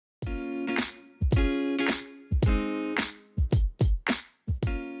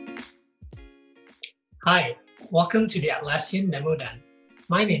Hi, welcome to the Atlassian Memo Done.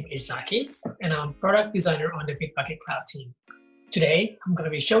 My name is Zaki, and I'm product designer on the Bitbucket Cloud team. Today, I'm going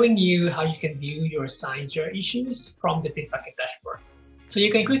to be showing you how you can view your assigned Jira issues from the Bitbucket dashboard, so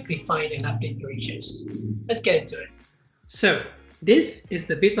you can quickly find and update your issues. Let's get into it. So, this is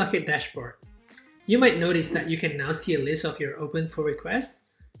the Bitbucket dashboard. You might notice that you can now see a list of your open pull requests,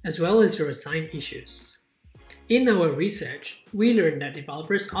 as well as your assigned issues. In our research, we learned that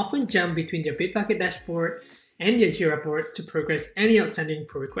developers often jump between their Bitbucket dashboard and their Jira board to progress any outstanding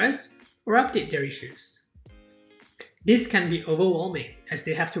pull requests or update their issues. This can be overwhelming as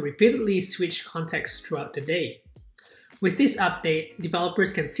they have to repeatedly switch contexts throughout the day. With this update,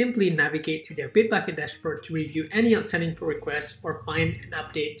 developers can simply navigate to their Bitbucket dashboard to review any outstanding pull requests or find and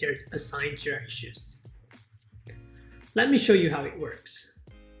update their assigned Jira issues. Let me show you how it works.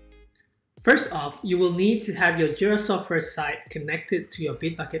 First off, you will need to have your Jira software site connected to your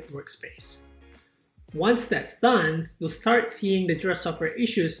Bitbucket workspace. Once that's done, you'll start seeing the Jira software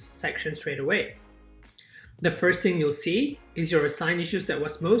issues section straight away. The first thing you'll see is your assigned issues that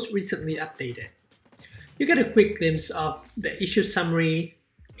was most recently updated. You get a quick glimpse of the issue summary,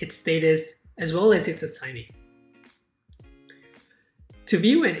 its status, as well as its assignee. To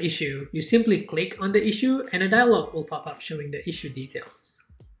view an issue, you simply click on the issue and a dialog will pop up showing the issue details.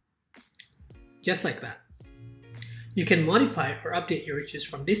 Just like that. You can modify or update your issues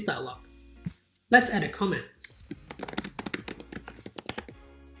from this dialog. Let's add a comment.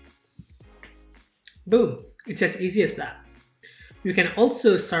 Boom, it's as easy as that. You can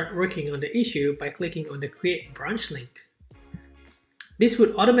also start working on the issue by clicking on the Create Branch link. This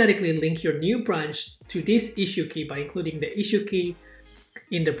would automatically link your new branch to this issue key by including the issue key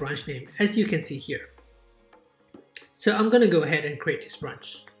in the branch name, as you can see here. So I'm going to go ahead and create this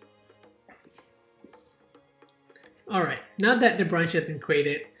branch. Alright, now that the branch has been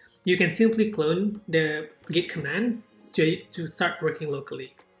created, you can simply clone the git command to start working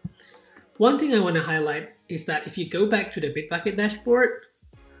locally. One thing I want to highlight is that if you go back to the Bitbucket dashboard,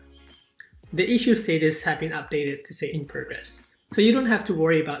 the issue status have been updated to say in progress. So you don't have to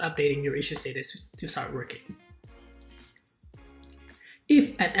worry about updating your issue status to start working.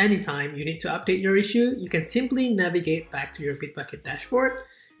 If at any time you need to update your issue, you can simply navigate back to your Bitbucket dashboard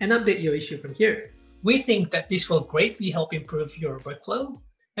and update your issue from here. We think that this will greatly help improve your workflow,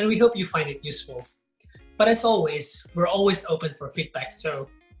 and we hope you find it useful. But as always, we're always open for feedback, so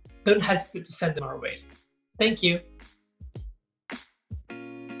don't hesitate to send them our way. Thank you.